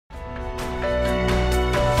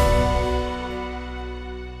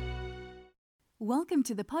Welcome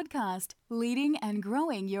to the podcast, Leading and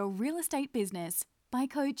Growing Your Real Estate Business by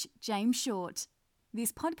Coach James Short.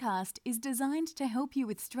 This podcast is designed to help you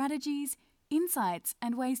with strategies, insights,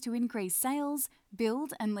 and ways to increase sales,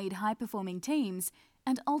 build and lead high-performing teams,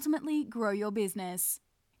 and ultimately grow your business.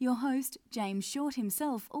 Your host, James Short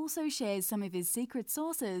himself, also shares some of his secret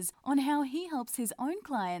sauces on how he helps his own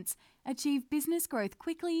clients achieve business growth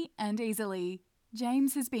quickly and easily.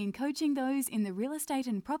 James has been coaching those in the real estate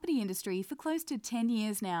and property industry for close to 10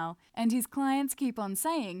 years now, and his clients keep on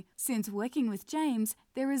saying, since working with James,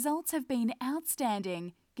 their results have been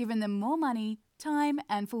outstanding, giving them more money, time,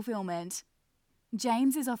 and fulfillment.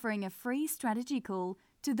 James is offering a free strategy call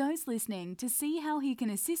to those listening to see how he can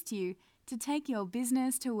assist you to take your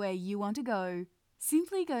business to where you want to go.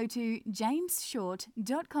 Simply go to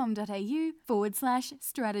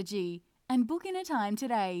jamesshort.com.au/strategy and book in a time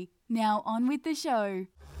today. Now on with the show.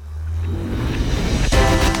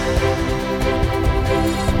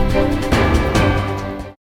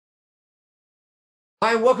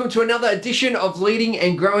 Hi, and welcome to another edition of Leading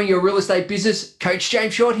and Growing Your Real Estate Business. Coach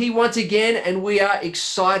James Short here once again, and we are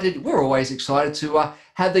excited. We're always excited to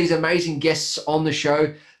have these amazing guests on the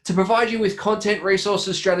show to provide you with content,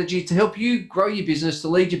 resources, strategy to help you grow your business, to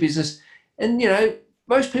lead your business. And,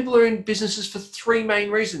 most people are in businesses for three main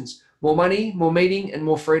reasons: more money, more meeting, and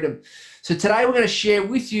more freedom. So today we're going to share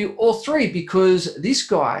with you all three because this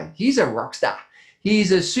guy, he's a rock star.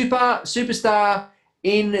 He's a superstar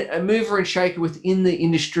in a mover and shaker within the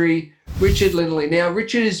industry, Richard Lindley. Now,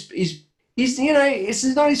 Richard this is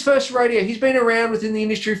not his first rodeo. He's been around within the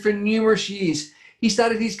industry for numerous years. He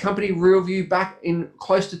started his company RealView back in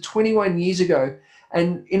close to 21 years ago.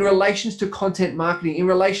 And in relations to content marketing, in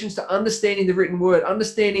relations to understanding the written word,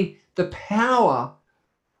 understanding the power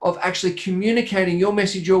of actually communicating your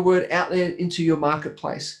message, your word out there into your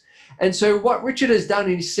marketplace. And so what Richard has done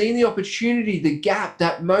is he's seen the opportunity, the gap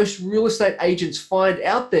that most real estate agents find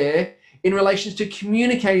out there in relations to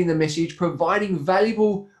communicating the message, providing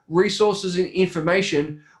valuable resources and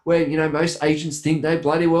information where, most agents think they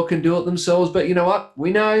bloody well can do it themselves. But you know what?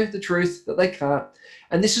 We know the truth that they can't.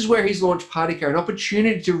 And this is where he's launched Partyco, an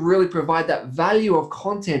opportunity to really provide that value of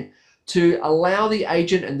content to allow the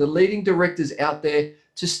agent and the leading directors out there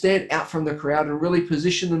to stand out from the crowd and really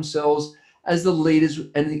position themselves as the leaders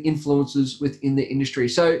and the influencers within the industry.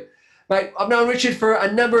 So, mate, I've known Richard for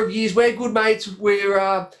a number of years. We're good mates.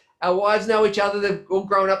 Our wives know each other. They've all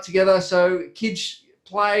grown up together. So kids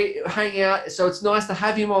play, hang out. So it's nice to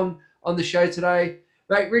have him on the show today.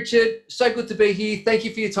 Mate, Richard, so good to be here. Thank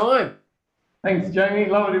you for your time. Thanks, Jamie.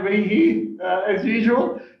 Lovely to be here, as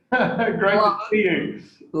usual. Great to see you.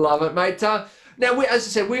 Love it, mate. Now, as I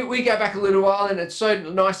said, we go back a little while, and it's so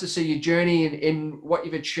nice to see your journey in what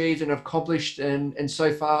you've achieved and accomplished and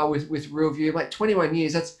so far with RealView. Like 21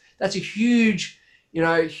 years, that's a huge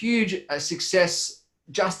success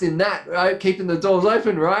just in that, right? Keeping the doors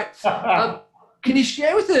open, right? Can you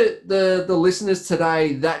share with the listeners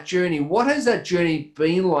today that journey? What has that journey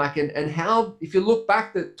been like, and how, if you look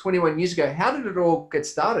back at 21 years ago, how did it all get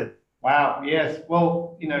started? Wow, yes.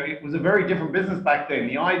 Well, it was a very different business back then.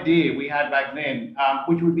 The idea we had back then,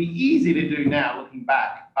 which would be easy to do now looking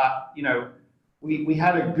back, but, we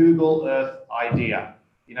had a Google Earth idea.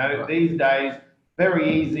 Right. These days,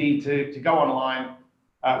 very easy to go online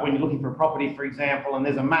when you're looking for a property, for example, and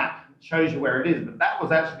there's a map that shows you where it is. But that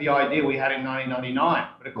was actually the idea we had in 1999.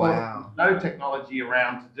 But of course, There's no technology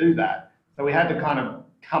around to do that. So we had to kind of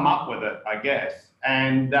come up with it, I guess.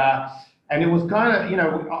 And it was kind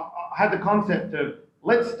of, I had the concept of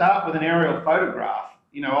let's start with an aerial photograph,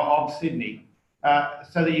 of Sydney,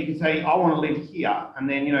 so that you can say, I want to live here, and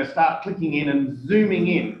then, start clicking in and zooming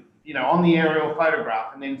in, on the aerial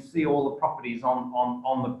photograph, and then see all the properties on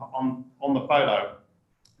the photo.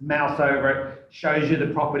 Mouse over it, shows you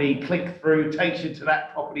the property, click through, takes you to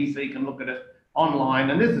that property so you can look at it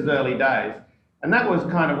online. And this is early days. And that was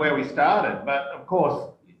kind of where we started. But of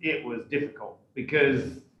course, it was difficult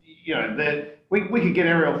because, we could get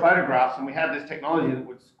aerial photographs and we had this technology that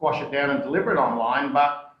would squash it down and deliver it online,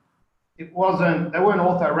 but they weren't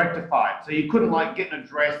auto-rectified. So you couldn't get an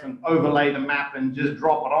address and overlay the map and just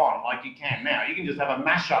drop it on like you can now. You can just have a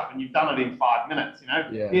mashup and you've done it in 5 minutes,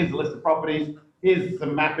 Yeah. Here's the list of properties, here's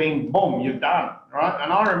some mapping, boom, you've done, right?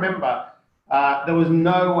 And I remember there was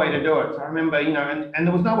no way to do it. So I remember, and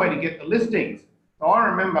there was no way to get the listings. So I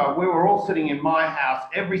remember we were all sitting in my house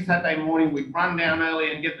every Saturday morning. We'd run down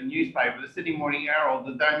early and get the newspaper, the Sydney Morning Herald,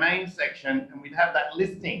 the domain section, and we'd have that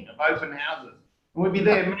listing of open houses. And we'd be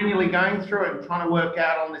there manually going through it and trying to work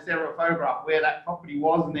out on this aerial photograph where that property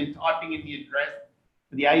was, and then typing in the address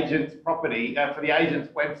for the agent's property, for the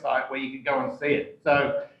agent's website where you could go and see it.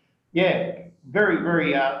 So, yeah, very,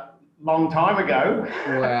 very long time ago.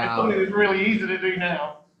 Wow. It's something that's really easy to do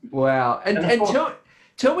now. Wow. And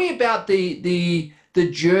tell me about the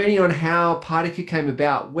journey on how Particle came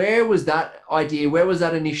about. Where was that idea? Where was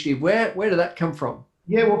that initiative? Where did that come from?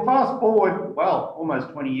 Yeah, well, fast forward, almost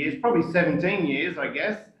 20 years, probably 17 years, I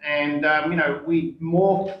guess. And, we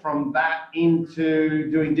morphed from that into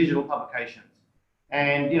doing digital publications.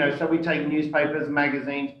 And, so we take newspapers,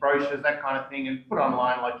 magazines, brochures, that kind of thing, and put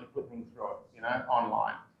online like you put things through it,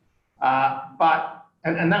 online.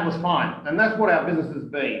 And that was fine. And that's what our business has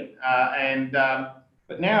been.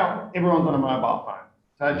 But now everyone's on a mobile phone.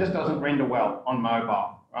 So it just doesn't render well on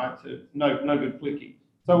mobile, right? So no good clicking.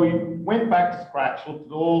 So we went back to scratch, looked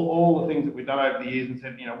at all the things that we've done over the years and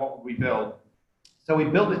said, what would we build? So we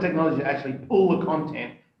built this technology to actually pull the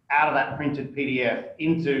content out of that printed PDF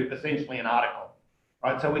into essentially an article,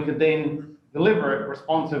 right? So we could then deliver it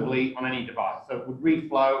responsively on any device. So it would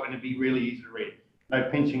reflow and it'd be really easy to read, no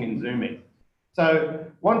pinching and zooming. So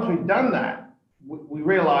once we'd done that, we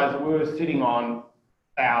realized that we were sitting on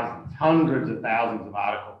thousands, hundreds of thousands of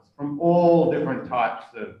articles from all different types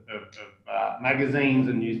of magazines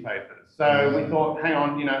and newspapers. So we thought, hang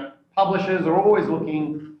on, publishers are always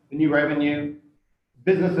looking for new revenue.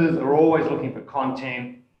 Businesses are always looking for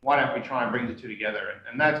content. Why don't we try and bring the two together?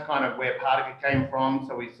 And that's kind of where Particle came from.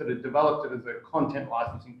 So we sort of developed it as a content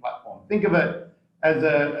licensing platform. Think of it as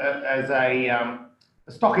a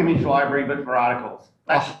stock image library, but for articles.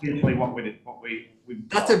 That's essentially what we did.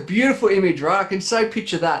 That's a beautiful image, right? I can so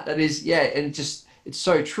picture that. That is, yeah, and it's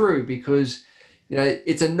so true because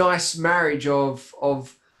it's a nice marriage of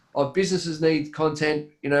businesses need content.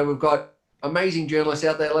 We've got amazing journalists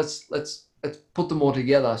out there. Let's put them all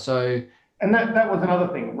together. So, and that was another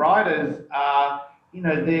thing. Writers are,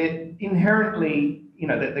 they're inherently,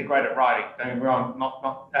 they're great at writing. Don't get me wrong,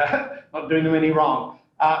 not doing them any wrong,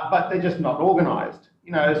 but they're just not organised.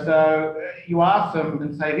 So you ask them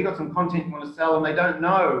and say, have you got some content you want to sell? And they don't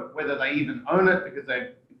know whether they even own it because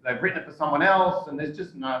they've written it for someone else and there's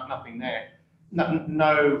just nothing there.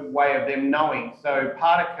 No way of them knowing. So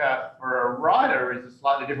Particle for a writer is a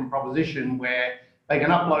slightly different proposition where they can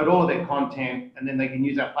upload all of their content and then they can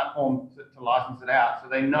use our platform to license it out. So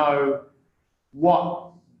they know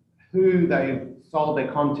who they've sold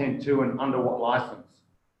their content to and under what license.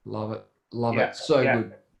 Love it.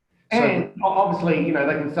 Good. And obviously, they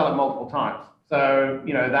can sell it multiple times. So,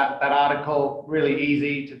 that article, really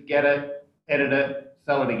easy to get it, edit it,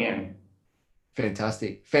 sell it again.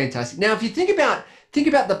 Fantastic. Now, if you think about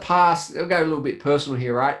the past, I'll go a little bit personal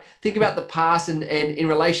here, right? Think about the past and in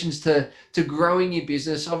relations to growing your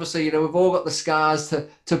business. Obviously, we've all got the scars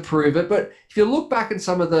to prove it. But if you look back at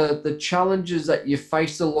some of the challenges that you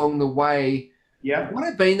faced along the way, yeah, what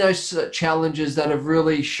have been those challenges that have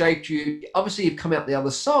really shaped you? Obviously, you've come out the other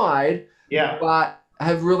side, yeah, but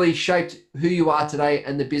have really shaped who you are today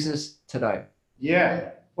and the business today.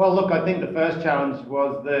 Yeah. Well, look, I think the first challenge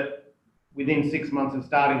was that within 6 months of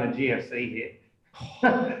starting, the GFC hit.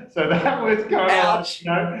 So that was going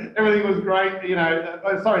on, everything was great,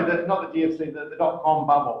 not the GFC, the dot-com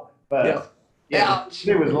bubble. But Ouch.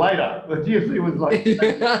 It was later. The GFC was later.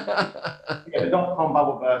 The dot-com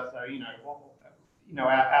bubble burst. So,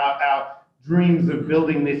 our dreams of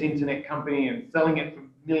building this internet company and selling it for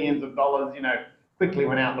millions of dollars, quickly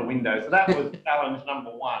went out the window. So that was challenge number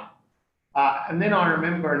one. And then I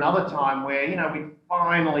remember another time where, we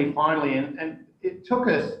finally, and it took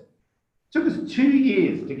us 2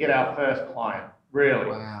 years to get our first client,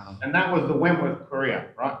 really. Wow. And that was the Wentworth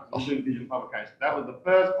Courier, right? Doing digital publication. That was the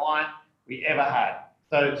first client we ever had.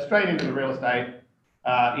 So straight into the real estate.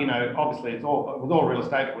 Obviously it was all real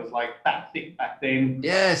estate. It was like that thick back then.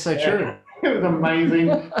 Yeah, so true. It was amazing.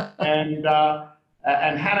 And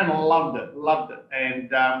Hannon loved it. And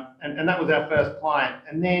that was our first client.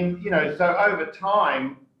 And then, so over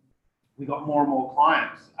time, we got more and more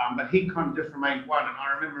clients, but he kind of just remained one. And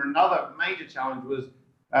I remember another major challenge was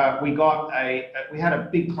we had a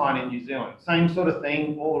big client in New Zealand, same sort of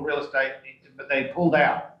thing, all the real estate, but they pulled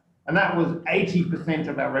out. And that was 80%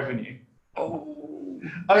 of our revenue. Oh,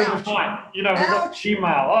 over time, we got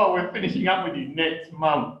email, we're finishing up with you next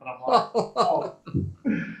month. And I'm like, oh.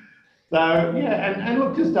 So, yeah, and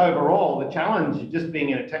look, just overall, the challenge just being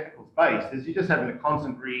in a technical space is you're just having to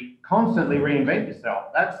constantly reinvent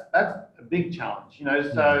yourself. That's a big challenge,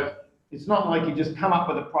 so it's not like you just come up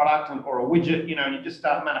with a product or a widget, and you just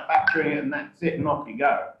start manufacturing it and that's it and off you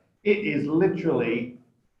go. It is literally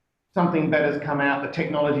something better's come out, the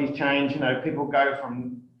technology's changed, people go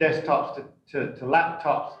from desktops to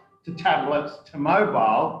laptops to tablets to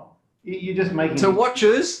mobile. You're just making to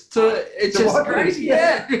watches it's just watches, crazy.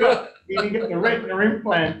 Yeah. you get the retina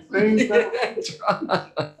implant soon. Yeah, that's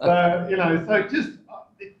right. So just,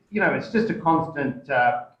 it's just a constant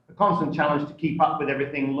challenge to keep up with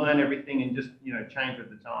everything, learn everything, and just, change with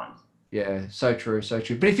the times. Yeah, so true, so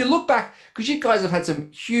true. But if you look back, because you guys have had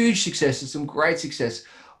some huge successes, some great success,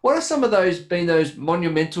 what are some of those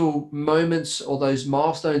monumental moments or those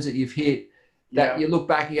milestones that you've hit that you look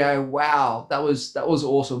back and go, wow, that was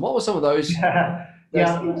awesome? What were some of those? Yeah,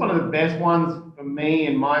 I think one of the best ones for me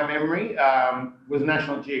in my memory was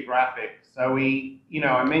National Geographic. So I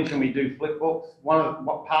mentioned we do flip books.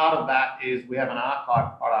 What part of that is we have an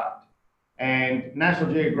archive product. And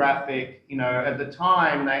National Geographic, at the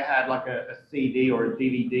time they had like a CD or a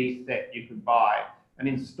DVD set you could buy and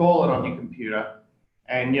install it on your computer.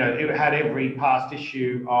 And, it had every past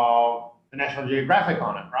issue of the National Geographic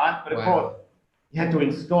on it, right? But of course, you had to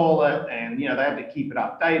install it and, they had to keep it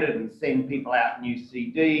updated and send people out new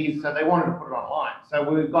CDs. So they wanted to put it online. So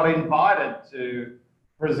we got invited to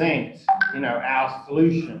present, our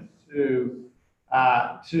solution to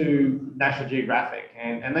National Geographic,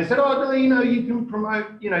 and they said, "Oh, no, you can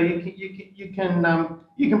promote, you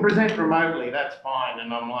can present remotely. That's fine."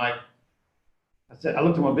 And I'm like, I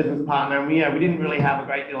looked at my business partner, and we didn't really have a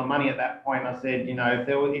great deal of money at that point. I said, if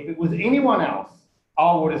it was anyone else,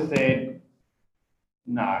 I would have said,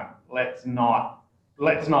 no, let's not,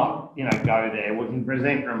 go there. We can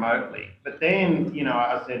present remotely. But then,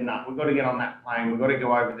 I said, no, we've got to get on that plane. We've got to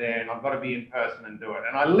go over there, and I've got to be in person and do it.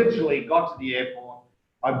 And I literally got to the airport.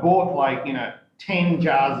 I bought 10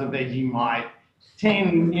 jars of Vegemite,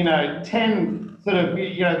 10 sort of,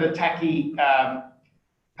 the tacky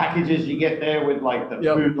packages you get there with the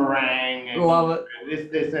boomerang and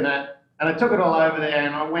this and that. And I took it all over there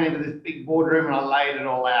and I went into this big boardroom and I laid it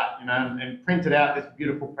all out, and printed out this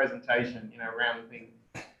beautiful presentation, around the thing.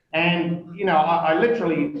 And, I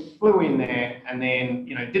literally flew in there and then,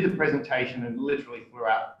 did the presentation and literally flew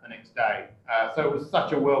out the next day. So it was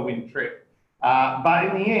such a whirlwind trip. But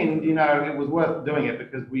in the end, it was worth doing it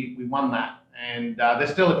because we won that. And they're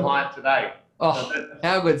still a client today. Oh, so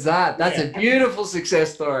how good's that? That's a beautiful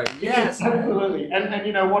success story. Yes, absolutely. And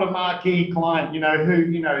what a marquee client,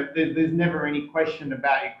 who, there's never any question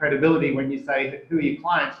about your credibility when you say, who are your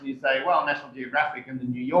clients? And you say, well, National Geographic and the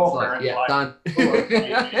New Yorker. Done. Where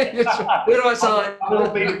do I sign? My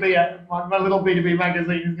little B2B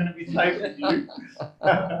magazine is going to be safe with you.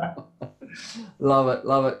 Love it.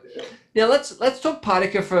 Now let's talk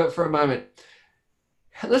Partiqa for a moment.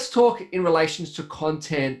 Let's talk in relations to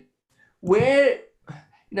content. Where,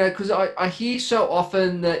 because I hear so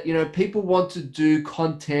often that, people want to do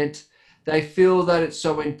content. They feel that it's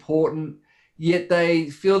so important, yet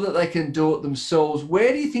they feel that they can do it themselves.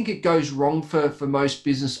 Where do you think it goes wrong for most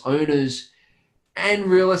business owners and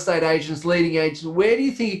real estate agents, leading agents? Where do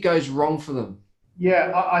you think it goes wrong for them?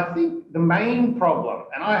 Yeah, I think the main problem,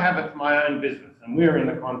 and I have it for my own business, and we're in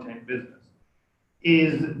the content business,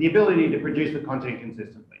 is the ability to produce the content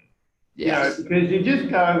consistently. Yes. Because you just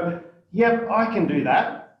go, yep, I can do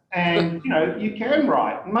that. And, you can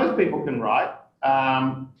write. Most people can write.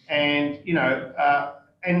 And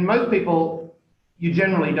most people, you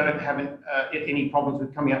generally don't have any problems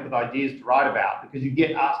with coming up with ideas to write about because you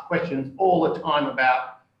get asked questions all the time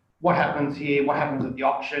about what happens here, what happens at the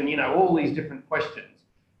auction, all these different questions.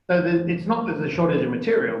 So it's not that there's a shortage of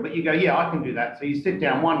material, but you go, yeah, I can do that. So you sit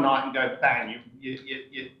down one night and go, bang, you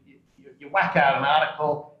whack out an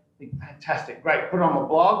article, think, fantastic, great, put it on my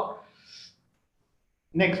blog.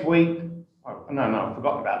 Next week, I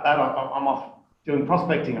forgot about that. I'm off doing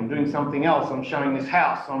prospecting. I'm doing something else. I'm showing this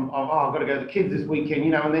house. I've got to go to the kids this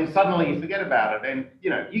weekend, and then suddenly you forget about it. And,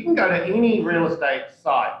 you can go to any real estate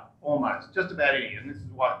site, almost, just about any, and this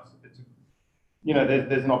is what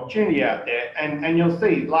there's an opportunity out there. And you'll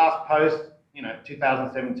see last post,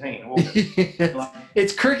 2017.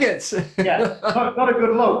 It's crickets. Yeah, not a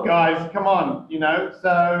good look, guys. Come on,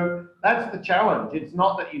 So that's the challenge. It's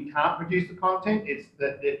not that you can't produce the content. It's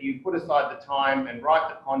that you put aside the time and write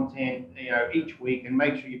the content, each week and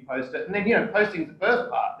make sure you post it. And then, posting's the first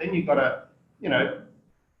part. Then you've got to,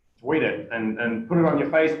 tweet it and put it on your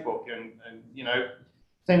Facebook and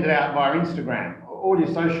send it out via Instagram or all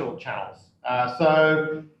your social channels.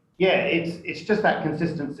 So yeah, it's just that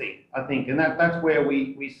consistency, I think, and that's where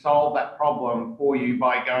we solve that problem for you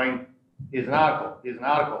by going, here's an article, here's an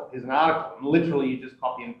article, here's an article, and literally you just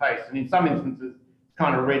copy and paste. And in some instances, it's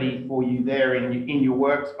kind of ready for you there in your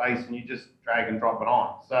workspace, and you just drag and drop it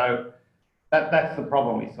on. So that's the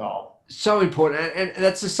problem we solve. So important, and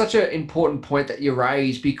that's such an important point that you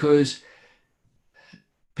raise, because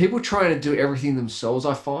people trying to do everything themselves,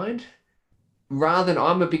 I find, rather than,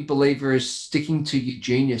 I'm a big believer is sticking to your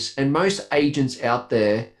genius. And most agents out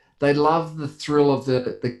there, They love the thrill of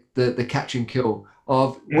the catch and kill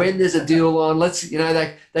of when there's a deal on.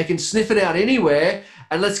 They can sniff it out anywhere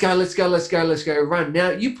and let's go run.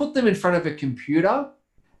 Now you put them in front of a computer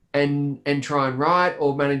and try and write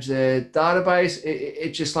or manage their database.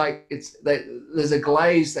 It's just like there's a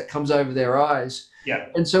glaze that comes over their eyes. Yeah.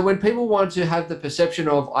 And so when people want to have the perception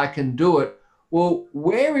of I can do it, well,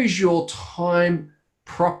 where is your time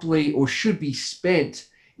properly or should be spent?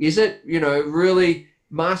 Is it, really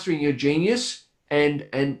mastering your genius and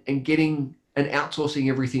getting and outsourcing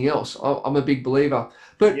everything else? I'm a big believer.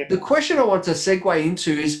 But the question I want to segue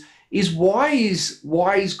into is why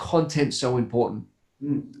is content so important?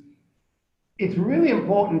 It's really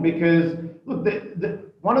important because look,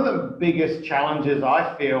 one of the biggest challenges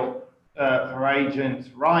I feel for agents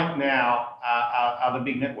right now are the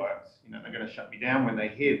big networks. They're going to shut me down when they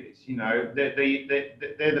hear this. They're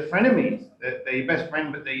the frenemies. They're your best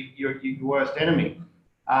friend, but your worst enemy.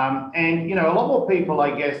 And a lot more people,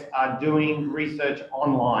 I guess, are doing research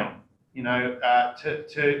online.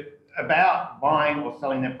 About buying or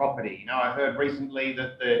selling their property. I heard recently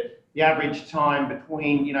that the average time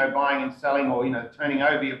between buying and selling or turning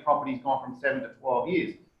over your property has gone from 7 to 12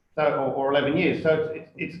 years, or 11 years. So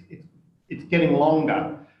it's getting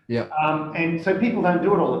longer. Yeah. And so people don't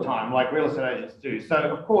do it all the time like real estate agents do. So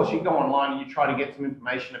of course you go online and you try to get some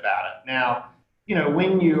information about it. Now,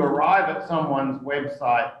 when you arrive at someone's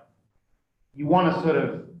website, you want to sort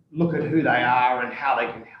of look at who they are and how they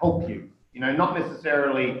can help you. Not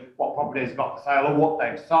necessarily what property they've got for sale or what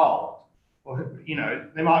they've sold. Or,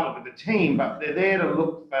 they might look at the team, but they're there to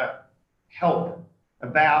look for help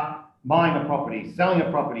about buying a property, selling a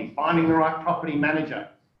property, finding the right property manager.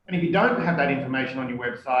 And if you don't have that information on your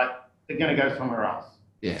website, they're going to go somewhere else.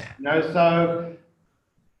 Yeah. So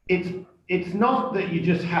it's not that you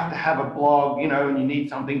just have to have a blog, and you need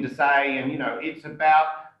something to say, and it's about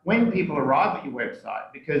when people arrive at your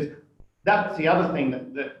website, because that's the other thing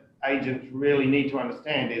that agents really need to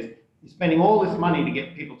understand is you're spending all this money to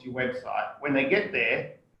get people to your website. When they get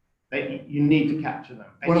there, you need to capture them.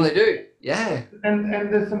 And what do they do? Yeah. And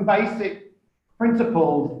there's some basic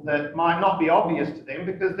principles that might not be obvious to them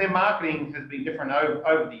because their marketing has been different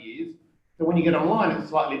over the years. So when you get online, it's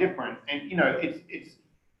slightly different. And it's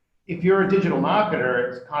if you're a digital marketer,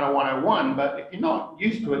 it's kind of 101. But if you're not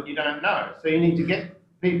used to it, you don't know. So you need to get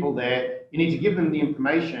people there. You need to give them the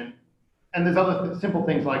information. And there's other simple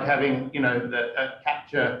things like having,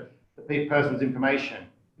 capture the person's information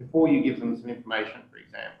before you give them some information, for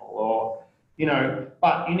example, or,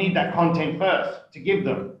 but you need that content first to give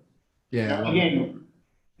them. Yeah. Again,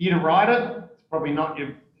 you to write it, it's probably not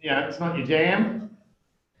your, it's not your jam.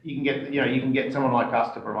 You can get someone like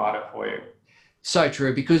us to provide it for you. So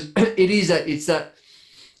true, because it's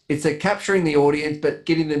capturing the audience, but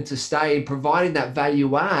getting them to stay and providing that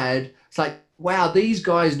value add. It's like, wow, these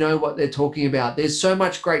guys know what they're talking about. There's so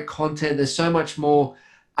much great content. There's so much more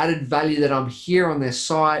added value that I'm here on their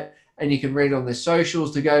site, and you can read on their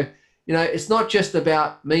socials to go, it's not just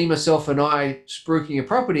about me, myself, and I spruiking a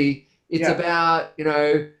property. It's about,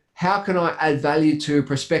 how can I add value to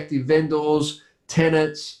prospective vendors,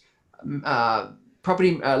 tenants,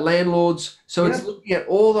 property landlords. So it's looking at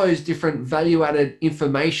all those different value added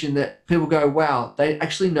information that people go, wow, they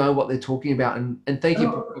actually know what they're talking about. And thank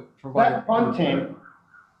you for providing that content.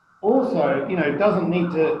 Also, doesn't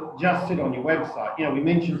need to just sit on your website. We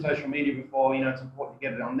mentioned social media before. It's important to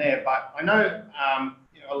get it on there. But I know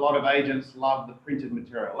a lot of agents love the printed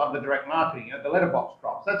material, love the direct marketing, the letterbox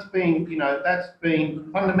drops. That's been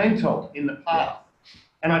fundamental in the past,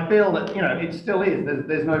 and I feel that it still is.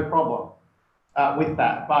 There's no problem with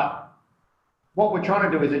that. But what we're trying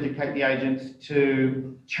to do is educate the agents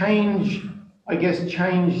to change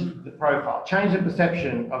the profile, change the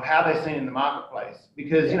perception of how they're seen in the marketplace.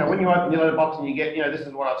 Because when you open your letterbox and you get this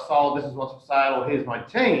is what I've sold, this is what's for sale, or here's my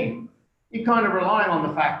team, you're kind of relying on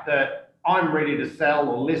the fact that I'm ready to sell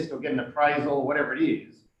or list or get an appraisal or whatever it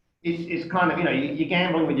is. It's kind of, you're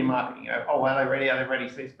gambling with your marketing. Oh, are they ready? Are they ready?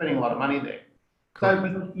 So you're spending a lot of money there. Cool.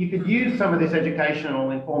 So you could use some of this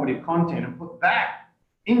educational, informative content and put that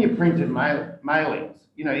in your printed mailings,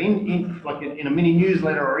 in a mini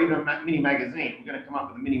newsletter or even a mini magazine. We're going to come up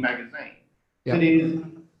with a mini magazine. Yep. That is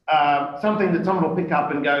something that someone will pick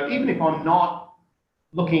up and go, even if I'm not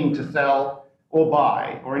looking to sell or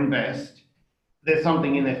buy or invest, there's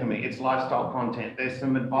something in there for me. It's lifestyle content. There's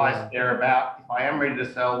some advice there about if I am ready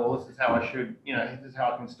to sell, well, this is how I should, this is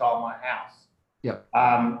how I can style my house. Yep.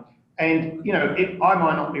 And, I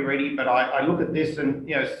might not be ready, but I look at this and,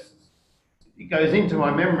 it goes into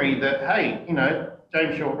my memory that, hey,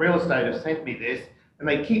 James Short Real Estate have sent me this. and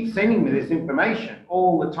they keep sending me this information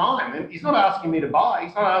all the time. And he's not asking me to buy.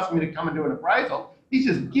 He's not asking me to come and do an appraisal. He's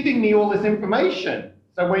just giving me all this information.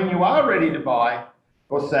 So when you are ready to buy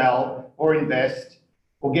or sell or invest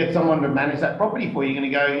or get someone to manage that property for you, you're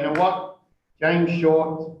going to go, you know what? James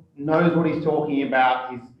Short knows what he's talking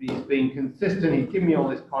about. He's been consistent. He's given me all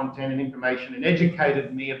this content and information and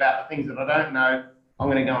educated me about the things that I don't know. I'm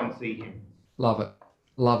going to go and see him. Love it.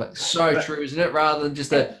 Love it. So true, isn't it? Rather than just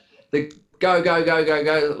the go.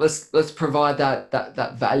 Let's provide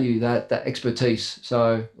that value, that expertise.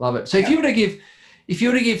 So love it. So if you were to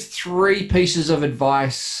give 3 pieces of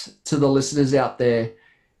advice to the listeners out there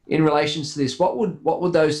in relation to this, what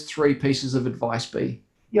would those 3 pieces of advice be?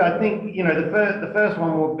 Yeah, I think, the first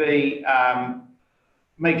one would be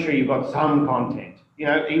make sure you've got some content.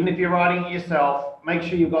 Even if you're writing it yourself, make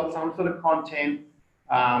sure you've got some sort of content.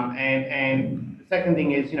 And the second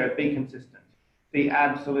thing is, be consistent. Be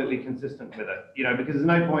absolutely consistent with it, because there's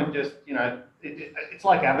no point just, it's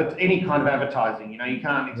like any kind of advertising. You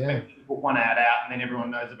can't expect to put one ad out and then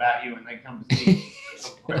everyone knows about you and they come to see you. It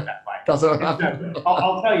doesn't work that way. Doesn't happen.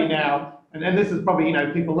 I'll tell you now, and this is probably,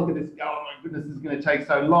 people look at this and go, oh my goodness, this is going to take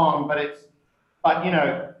so long, but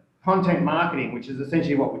content marketing, which is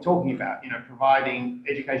essentially what we're talking about, providing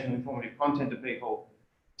educational informative content to people,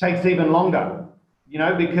 takes even longer,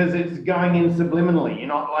 because it's going in subliminally. You're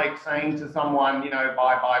not like saying to someone,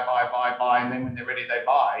 buy, and then when they're ready, they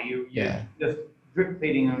buy. You're just drip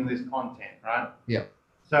feeding them this content, right? Yeah.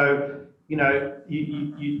 So, you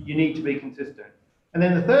need to be consistent. And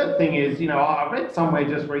then the third thing is, I read somewhere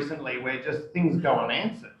just recently where just things go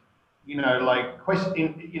unanswered. Like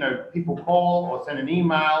people call or send an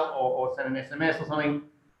email or send an SMS or something,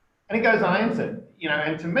 and it goes unanswered.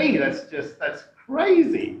 And to me, that's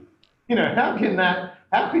crazy. How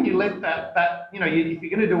can you let that if you're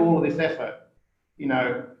going to do all of this effort,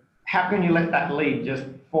 how can you let that lead just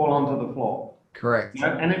fall onto the floor? Correct.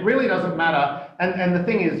 And it really doesn't matter. And the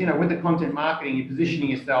thing is, with the content marketing, you're positioning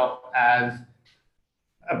yourself as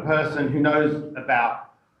a person who knows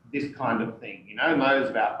about this kind of thing, knows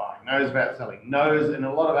about buying, knows about selling, and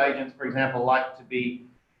a lot of agents, for example, like to be,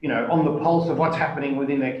 on the pulse of what's happening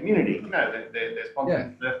within their community. They're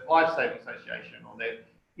sponsoring the Life Saving Association, or they're,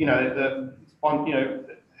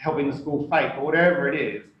 helping the school fake, or whatever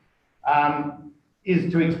it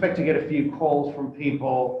is to expect to get a few calls from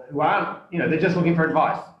people who aren't, they're just looking for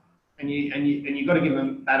advice, and you've got to give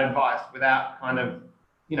them that advice without kind of,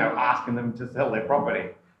 asking them to sell their property.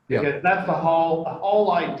 Because that's the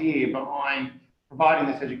whole idea behind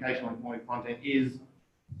providing this educational and informative content, is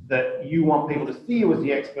that you want people to see you as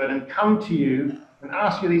the expert and come to you and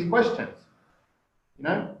ask you these questions.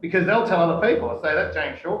 Because they'll tell other people, say, that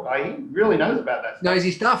James Short guy, he really knows about that stuff. Knows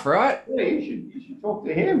his stuff, right? Yeah, you should talk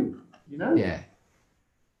to him, Yeah.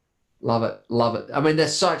 Love it. I mean,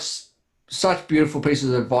 there's such beautiful pieces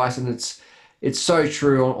of advice, and it's so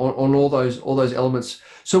true on all those elements.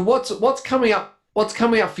 So what's coming up? What's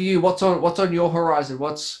coming up for you? What's on your horizon?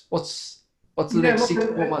 What's the next 6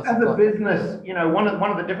 to 4 months? As a business, one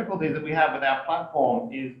of the difficulties that we have with our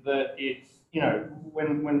platform is that it's,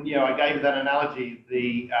 when I gave that analogy,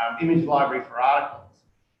 the image library for articles,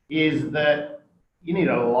 is that you need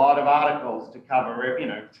a lot of articles to cover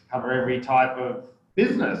every type of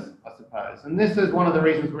business, I suppose. And this is one of the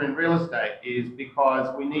reasons we're in real estate, is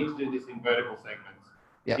because we need to do this in vertical segments.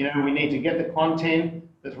 Yeah. We need to get the content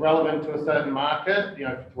that's relevant to a certain market,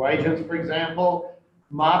 to agents, for example,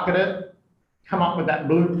 market it, come up with that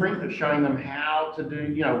blueprint of showing them how to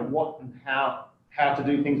do, what and how to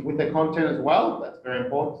do things with their content as well. That's very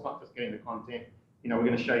important. It's not just getting the content. We're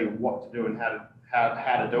going to show you what to do and how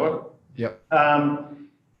to do it. Yep.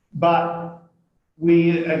 But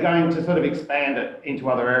we are going to sort of expand it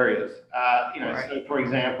into other areas. Right. So for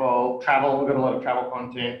example, travel. We've got a lot of travel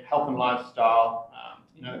content, health and lifestyle,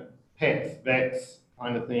 pets, vets,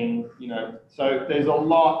 kind of thing. So there's a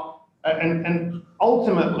lot, and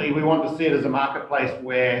ultimately we want to see it as a marketplace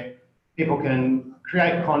where people can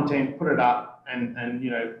create content, put it up, and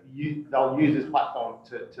they'll use this platform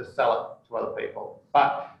to sell it to other people.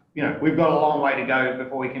 But we've got a long way to go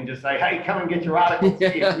before we can just say, hey, come and get your articles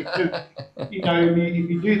here. Because, if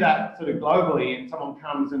you do that sort of globally and someone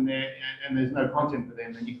comes and there's no content for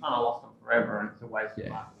them, then you kind of lost them forever, and it's a waste of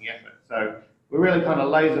marketing effort. So we're really kind of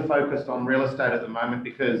laser focused on real estate at the moment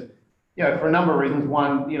because, for a number of reasons.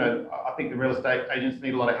 One, I think the real estate agents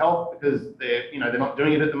need a lot of help because they're not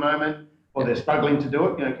doing it at the moment, or they're struggling to do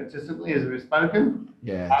it, consistently, as we've spoken.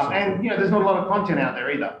 Yeah. And there's not a lot of content out there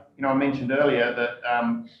either. I mentioned earlier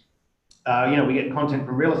that we get content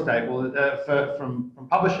from real estate, from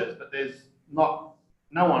publishers, but there's no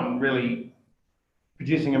one really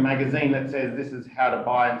producing a magazine that says this is how to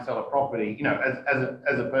buy and sell a property, you know,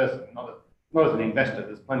 as a person, not as an investor.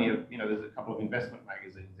 There's plenty of, you know, there's a couple of investment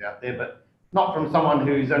magazines out there, but not from someone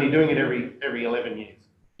who's only doing it every 11 years.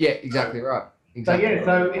 Yeah, exactly right. Exactly.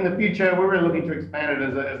 So in the future, we're really looking to expand it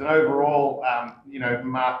as an overall, you know,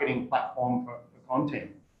 marketing platform for content.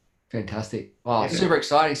 Fantastic. Oh, super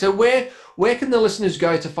exciting. So where can the listeners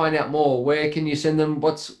go to find out more? Where can you send them?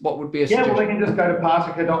 What would be a suggestion? Yeah, well, they can just go to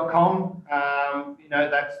Partica.com. You know,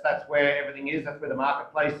 that's where everything is. That's where the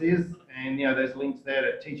marketplace is. And, you know, there's links there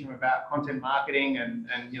to teach them about content marketing and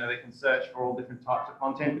you know, they can search for all different types of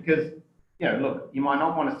content because, you know, look, you might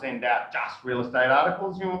not want to send out just real estate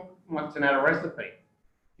articles. You might send out a recipe,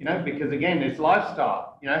 you know, because again, it's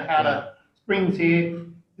lifestyle, you know, how to, spring's here.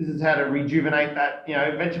 This is how to rejuvenate that, you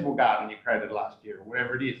know, vegetable garden you created last year or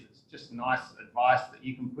whatever it is. It's just nice advice that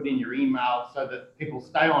you can put in your email so that people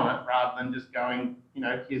stay on it rather than just going, you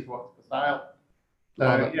know, here's what's for sale.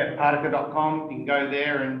 So yeah, Partica.com, you can go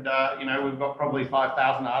there and, you know, we've got probably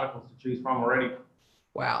 5,000 articles to choose from already.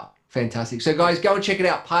 Wow, fantastic. So guys, go and check it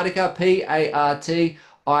out, Partica,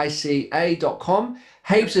 Partica.com.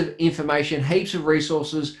 Heaps of information, heaps of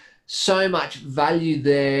resources, so much value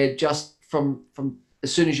there just from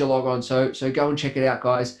as soon as you log on. So go and check it out,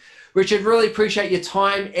 guys. Richard, really appreciate your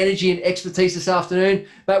time, energy, and expertise this afternoon.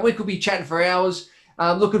 But we could be chatting for hours.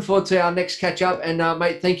 Looking forward to our next catch up. And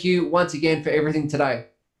mate, thank you once again for everything today.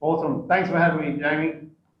 Awesome. Thanks for having me, Jamie.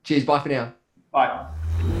 Cheers. Bye for now. Bye.